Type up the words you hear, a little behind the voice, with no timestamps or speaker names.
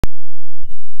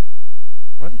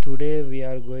Today we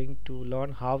are going to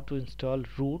learn how to install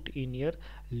root in your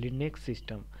Linux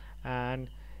system, and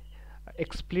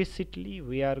explicitly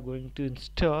we are going to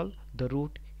install the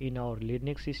root in our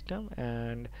Linux system,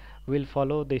 and we'll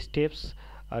follow the steps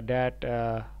that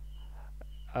are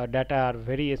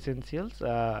very essentials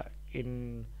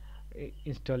in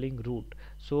installing root.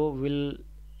 So we'll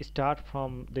start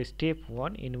from the step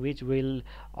 1, in which we'll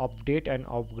update and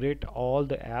upgrade all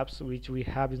the apps which we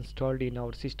have installed in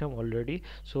our system already.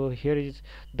 So here is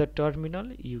the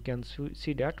terminal. You can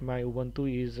see that my Ubuntu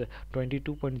is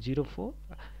 22.04.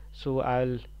 So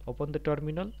I'll open the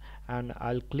terminal and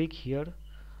I'll click here,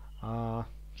 uh,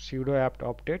 sudo apt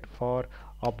update, for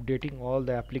updating all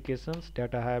the applications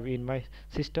that I have in my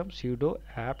system. Sudo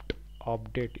apt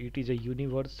update, it is a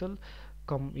universal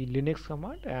Linux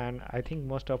command, and I think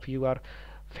most of you are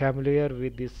familiar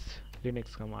with this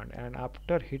Linux command. And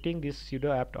after hitting this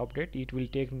sudo apt update, it will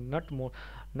take not more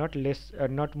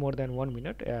than 1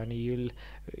 minute, and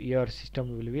your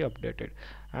system will be updated.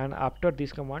 And after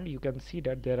this command, you can see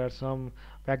that there are some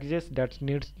packages that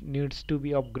needs to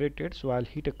be upgraded. So I'll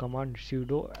hit a command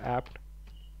sudo apt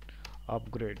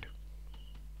upgrade,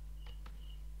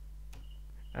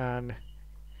 and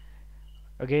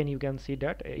again you can see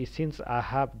that since I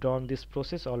have done this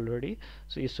process already,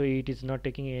 so it is not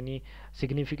taking any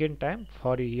significant time.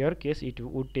 For your case, it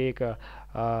would take 3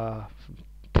 or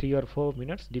 4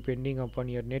 minutes depending upon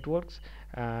your networks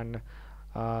and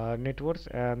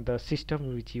the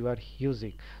system which you are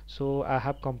using. So I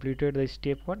have completed the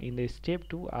step 1. In the step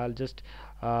 2, I'll just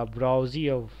browse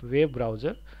your web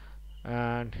browser,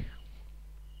 and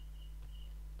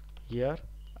here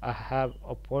I have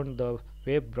opened the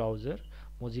web browser,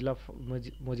 Mozilla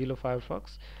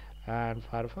Firefox,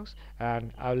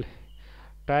 and I'll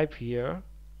type here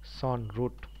CERN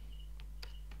Root,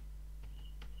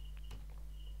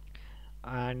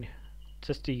 and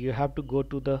just you have to go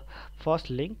to the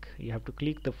first link. You have to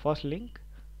click the first link,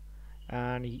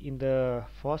 and in the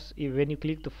first, when you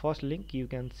click the first link, you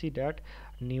can see that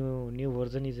new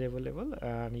version is available,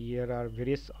 and here are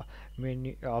various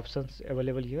menu options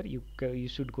available. Here you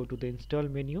should go to the install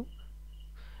menu,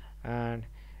 and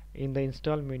in the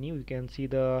install menu you can see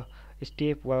the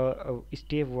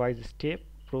stepwise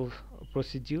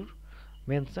procedure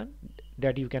mentioned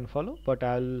that you can follow, but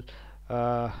I'll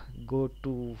go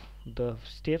to the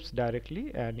steps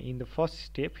directly. And in the first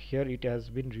step, here it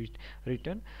has been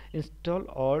written install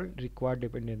all required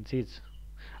dependencies.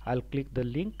 I'll click the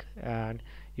link, and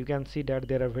you can see that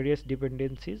there are various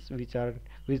dependencies which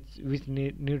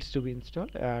needs to be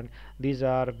installed, and these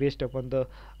are based upon the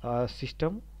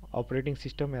operating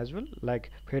system as well,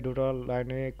 like Fedora,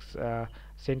 Linux,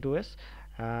 CentOS.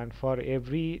 And for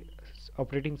every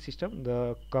operating system,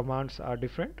 the commands are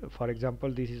different. For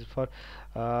example, this is for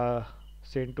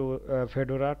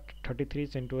Fedora 33,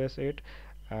 CentOS 8.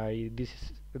 This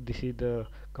is the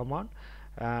command,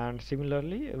 and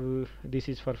similarly this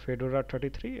is for Fedora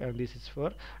 33, and this is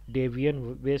for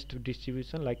Debian based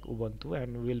distribution like Ubuntu,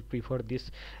 and we'll prefer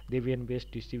this Debian based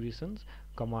distributions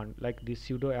command like this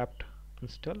sudo apt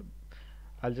install.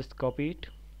 I'll just copy it,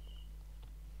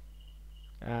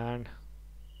 and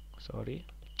sorry,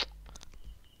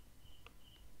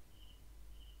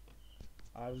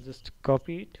 I'll just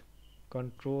copy it,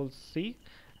 Control C,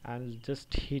 and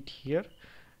just hit here,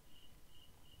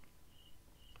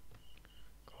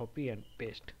 copy and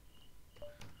paste.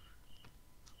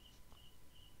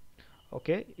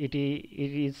 Okay, it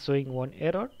is showing one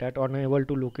error, that unable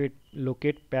to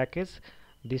locate package,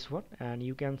 this one. And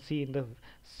you can see in the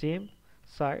same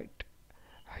site,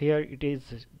 here it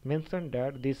is mentioned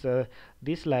that this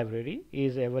library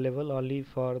is available only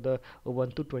for the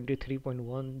Ubuntu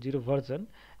 23.10 version,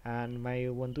 and my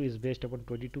Ubuntu is based upon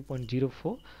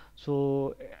 22.04.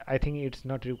 so I think it's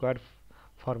not required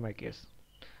for my case.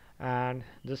 And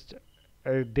just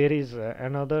there is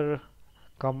another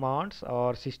commands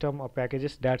or system of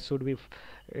packages that should be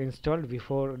installed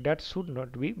before. That should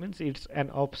not be, means it's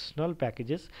an optional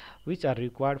packages which are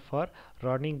required for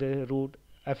running the root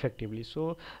effectively.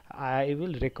 So I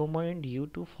will recommend you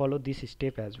to follow this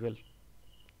step as well.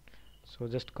 So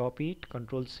just copy it,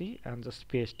 Control C, and just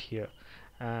paste here,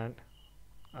 and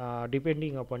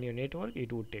depending upon your network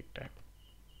it would take time.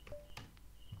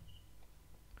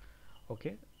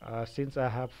 Okay, since I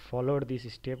have followed this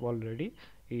step already,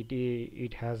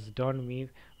 it has done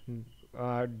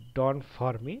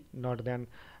for me, not than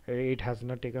it has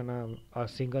not taken a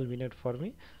single minute for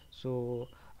me. So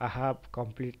I have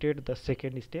completed the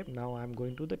second step. Now I am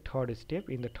going to the third step.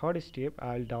 In the third step,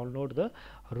 I'll download the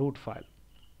root file,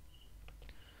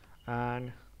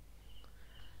 and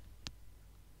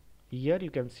here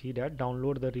you can see that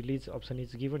download the release option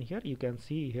is given here. You can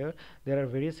see here there are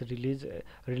various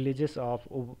releases of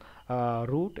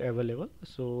root available.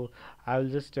 So I will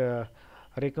just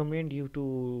recommend you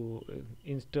to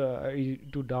install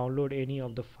to download any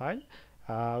of the file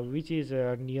which is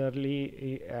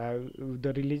nearly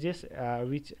the releases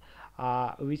which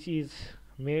is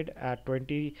made at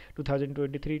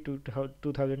 2023 to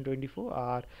 2024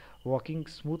 are working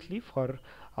smoothly for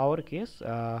our case.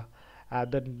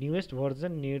 The newest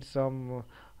version needs some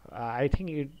I think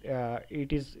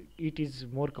it is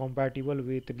more compatible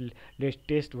with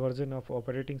latest version of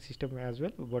operating system as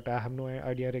well, but I have no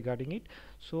idea regarding it.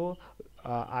 So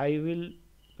I will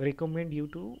recommend you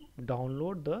to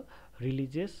download the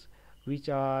releases which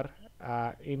are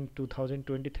in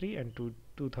 2023 and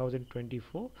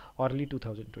 2024, early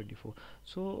 2024.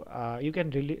 So you can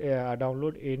really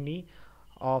download any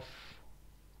of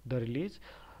the release,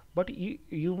 but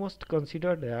you must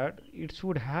consider that it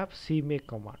should have cmake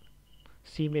command,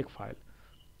 cmake file.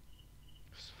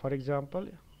 For example,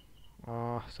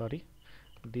 sorry,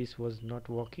 this was not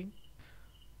working.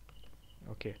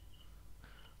 Okay,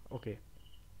 okay,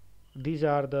 these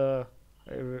are the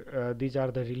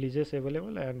releases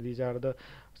available, and these are the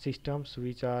systems uh,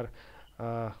 which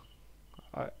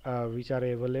are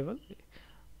available,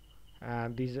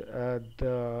 and these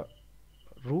the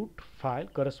root file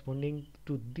corresponding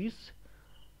to this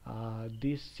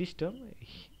system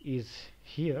is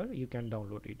here. You can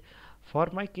download it. For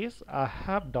my case, I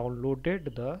have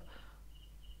downloaded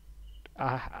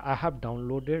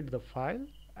the file,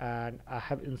 and I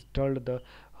have installed the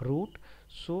root.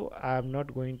 So I am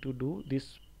not going to do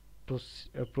this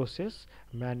process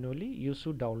manually. You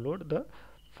should download the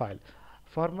file.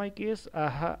 For my case,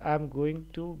 I am going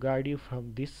to guide you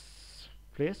from this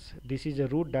place. This is a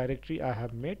root directory I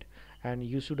have made, and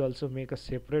you should also make a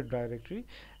separate directory,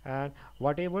 and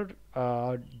whatever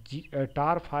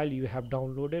tar file you have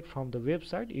downloaded from the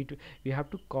website, you have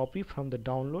to copy from the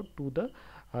download to the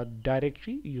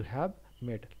directory you have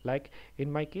made. Like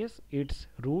in my case, it's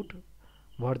root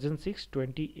version 6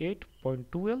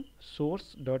 28.12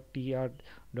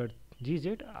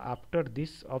 source.tr.gz. After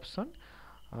this option,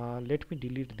 let me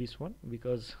delete this one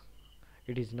because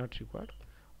it is not required.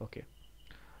 Okay,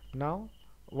 now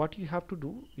what you have to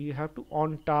do, you have to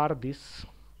untar this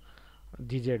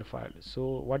gz file.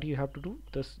 So what you have to do,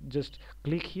 just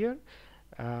click here,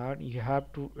 and you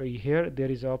have to here there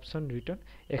is option written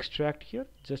extract. Here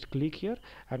just click here,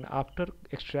 and after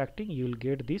extracting you will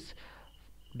get this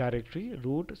directory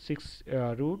root 6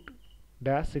 root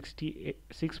dash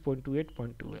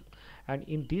 66.28.12, and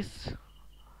in this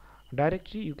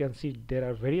directory you can see there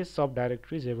are various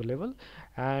subdirectories available,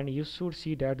 and you should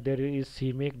see that there is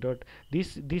cmake dot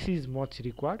this is much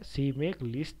required, cmake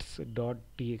lists dot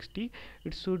txt.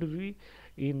 It should be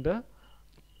in the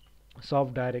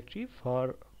subdirectory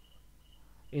for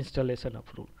installation of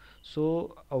root.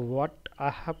 So what I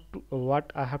have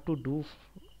to do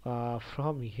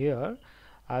from here,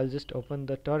 I'll just open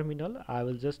the terminal. I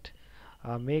will just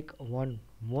make one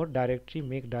more directory,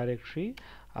 make directory.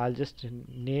 I'll just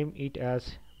name it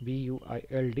as build.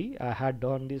 I had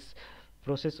done this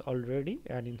process already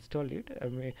and installed it.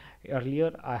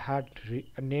 Earlier I had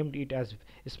named it as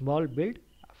small build.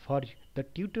 For the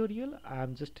tutorial I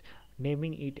am just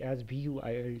naming it as build.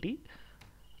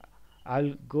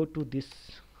 I'll go to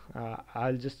this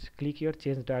I'll just click here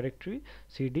change directory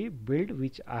cd build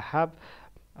which I have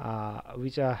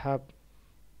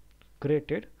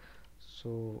created.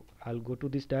 So I'll go to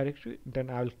this directory, then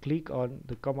I'll click on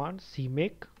the command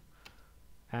cmake,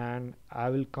 and I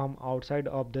will come outside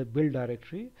of the build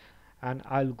directory, and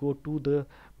I'll go to the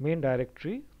main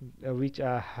directory which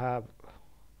I have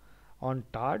on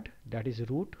tard, that is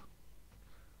root,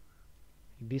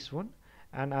 this one,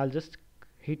 and I'll just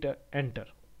hit enter.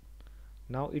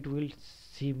 Now it will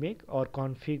cmake or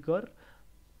configure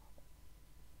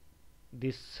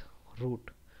this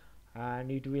root, and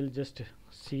it will just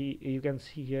see, you can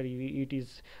see here it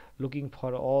is looking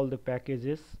for all the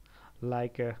packages,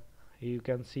 like you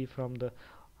can see from the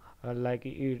like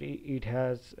it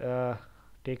has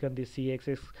taken the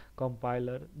cxx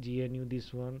compiler, gnu,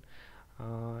 this one,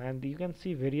 and you can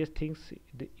see various things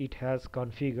it has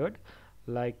configured,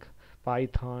 like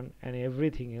python and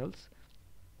everything else.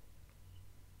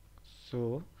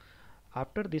 So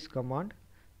after this command,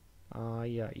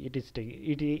 yeah, it is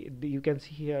you can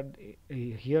see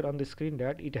here on the screen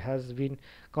that it has been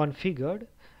configured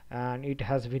and it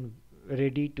has been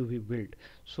ready to be built.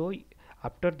 So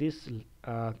after this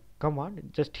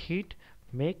command, just hit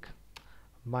make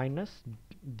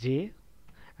 -j,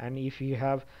 and if you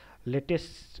have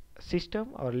latest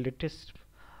system or latest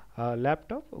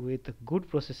laptop with good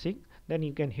processing, then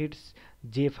you can hit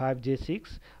J5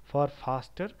 J6 for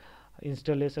faster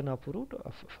installation of root.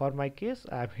 For my case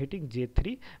I am hitting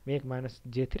J3, make minus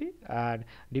J3, and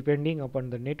depending upon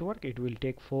the network it will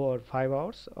take 4 or 5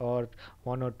 hours or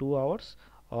 1 or 2 hours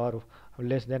or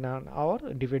less than an hour,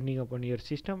 depending upon your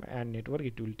system and network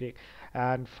it will take.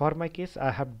 And for my case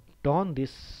I have done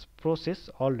this process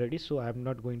already, so I am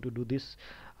not going to do this.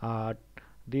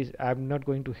 I'm not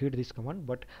going to hit this command,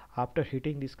 but after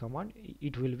hitting this command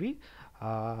it will be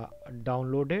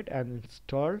downloaded and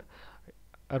installed.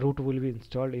 A root will be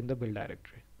installed in the build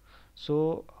directory.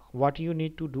 So what you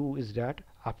need to do is that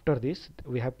after this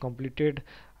we have completed,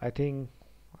 I think,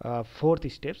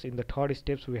 fourth steps. In the third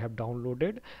steps we have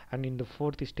downloaded, and in the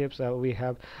fourth steps we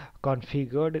have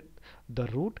configured the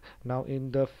root. Now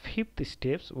in the fifth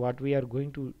steps what we are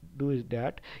going to do is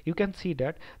that you can see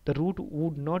that the root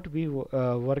would not be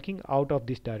working out of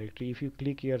this directory. If you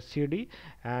click here cd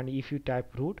and if you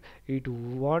type root, it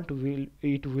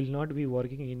will not be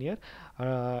working in your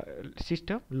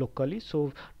system locally.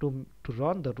 So to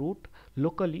run the root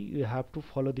locally you have to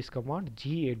follow this command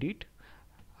gedit.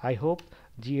 I hope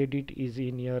gedit is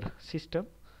in your system.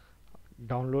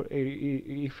 Download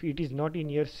if it is not in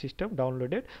your system,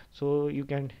 download it. So you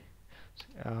can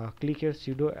click here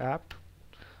sudo apt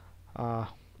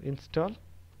install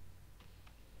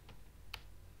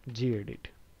gedit,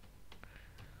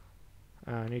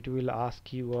 and it will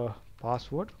ask you a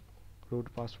password, root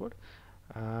password,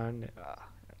 and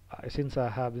since I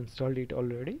have installed it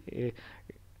already,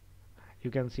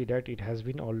 you can see that it has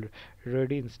been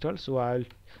already installed. So I'll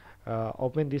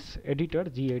open this editor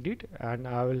gedit, and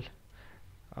I will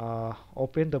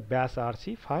open the bash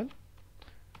rc file,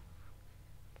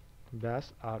 bash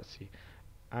rc,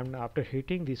 and after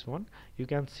hitting this one you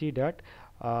can see that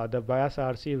the bash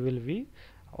rc will be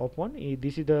open.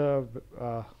 This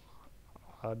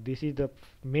is the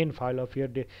main file of your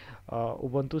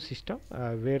Ubuntu system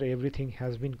where everything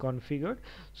has been configured.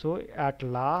 So at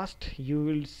last you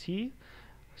will see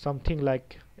something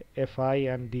like fi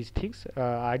and these things.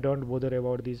 I don't bother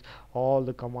about these all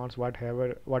the commands,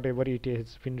 whatever it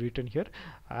has been written here.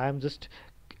 I am just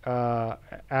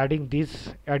adding this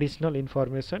additional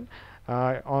information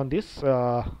on this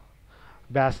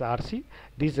bash rc.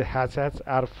 These hashtags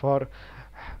are for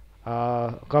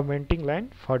commenting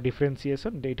line for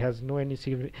differentiation. It has no any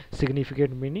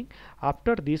significant meaning.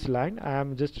 After this line I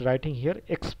am just writing here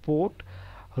export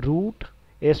root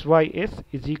sys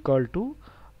is equal to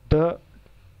the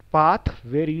path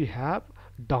where you have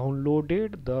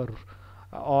downloaded the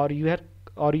or you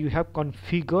have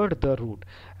configured the root.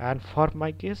 And for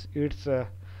my case it's uh,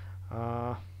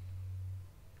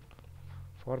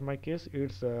 where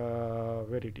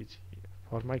it is.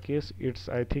 For my case it's,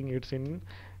 I think it's in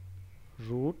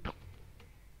root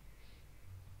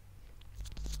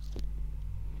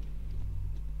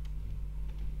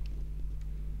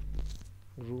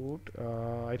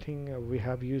I think we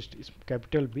have used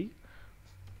capital B.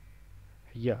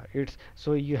 Yeah, it's,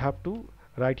 so you have to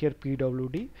write here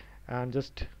pwd and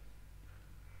just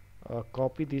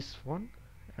copy this one,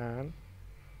 and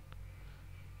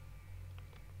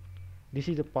this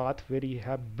is the path where you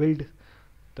have built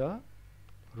the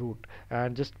root,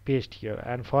 and just paste here.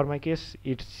 And for my case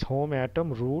it's home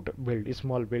atom root build,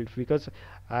 small build, because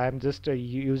I am just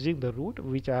using the root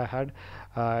which I had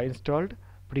installed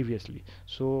previously.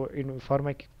 So for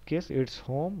my case it's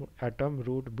home atom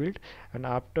root build, and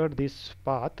after this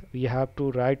path we have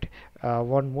to write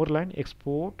one more line,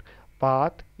 export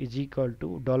path is equal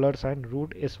to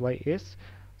 $root sys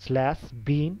slash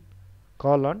bin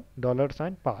colon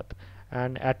 $path.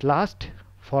 And at last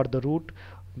for the root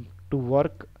to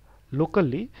work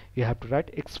locally you have to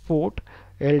write export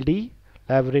ld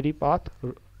library path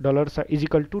is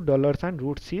equal to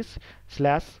 $root sys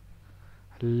slash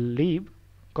lib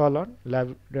colon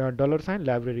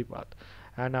 $library path.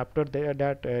 And after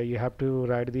that you have to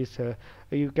write this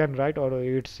you can write, or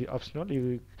it's optional,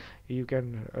 you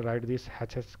can write this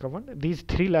hs command. These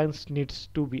 3 lines needs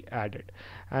to be added,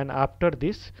 and after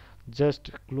this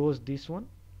just close this one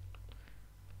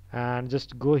and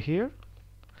just go here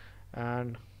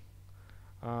and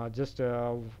just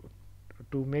to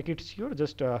make it sure,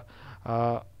 just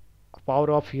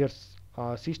power off your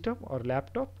system or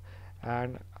laptop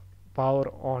and power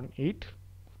on it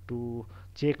to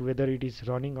check whether it is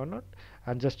running or not,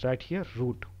 and just write here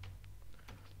root.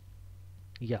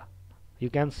 Yeah, you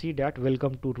can see that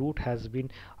welcome to root has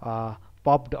been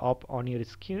popped up on your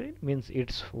screen, means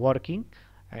it's working,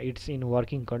 it's in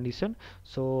working condition.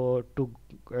 So to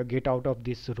get out of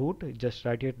this root just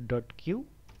write here .q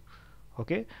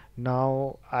Okay,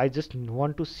 now I just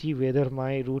want to see whether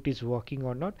my root is working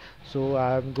or not, so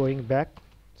I'm going back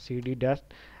cd dash,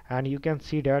 and you can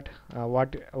see that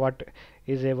what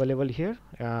is available here.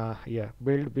 Yeah,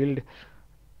 build.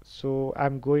 So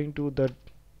I'm going to the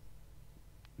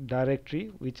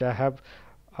directory which I have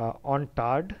on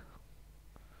tard,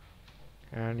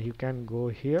 and you can go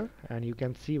here and you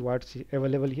can see what's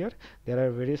available here. There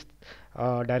are various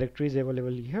directories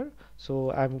available here,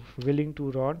 so I'm willing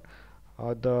to run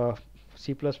the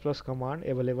C++ command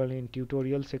available in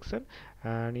tutorial section,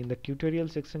 and in the tutorial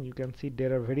section you can see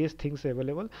there are various things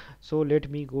available. So let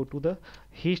me go to the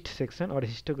hist section or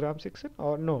histogram section,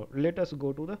 or no, let us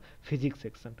go to the physics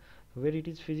section. Where it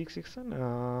is physics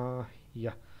section?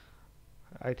 Yeah,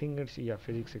 I think it's, yeah,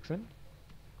 physics section.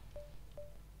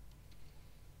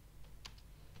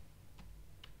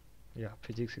 Yeah,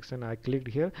 physics section, I clicked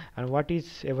here, and what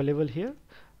is available here?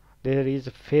 There is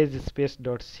phase space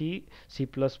dot c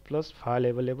plus plus file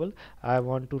available. I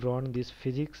want to run this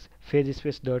physics phase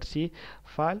space dot c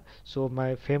file, so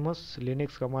my famous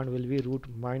Linux command will be root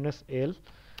minus l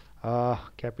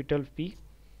capital P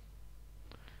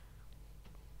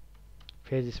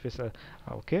phase space.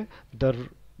 Okay,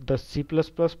 the c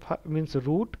plus plus means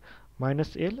root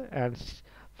minus l and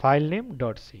file name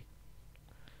dot c,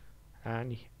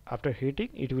 and after hitting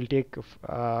it will take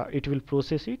it will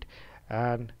process it,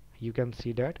 and you can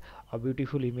see that a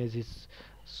beautiful image is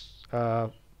uh,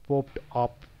 popped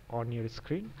up on your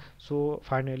screen. So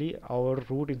finally our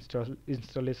root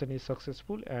installation is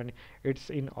successful and it's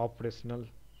in operational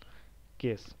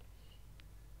case.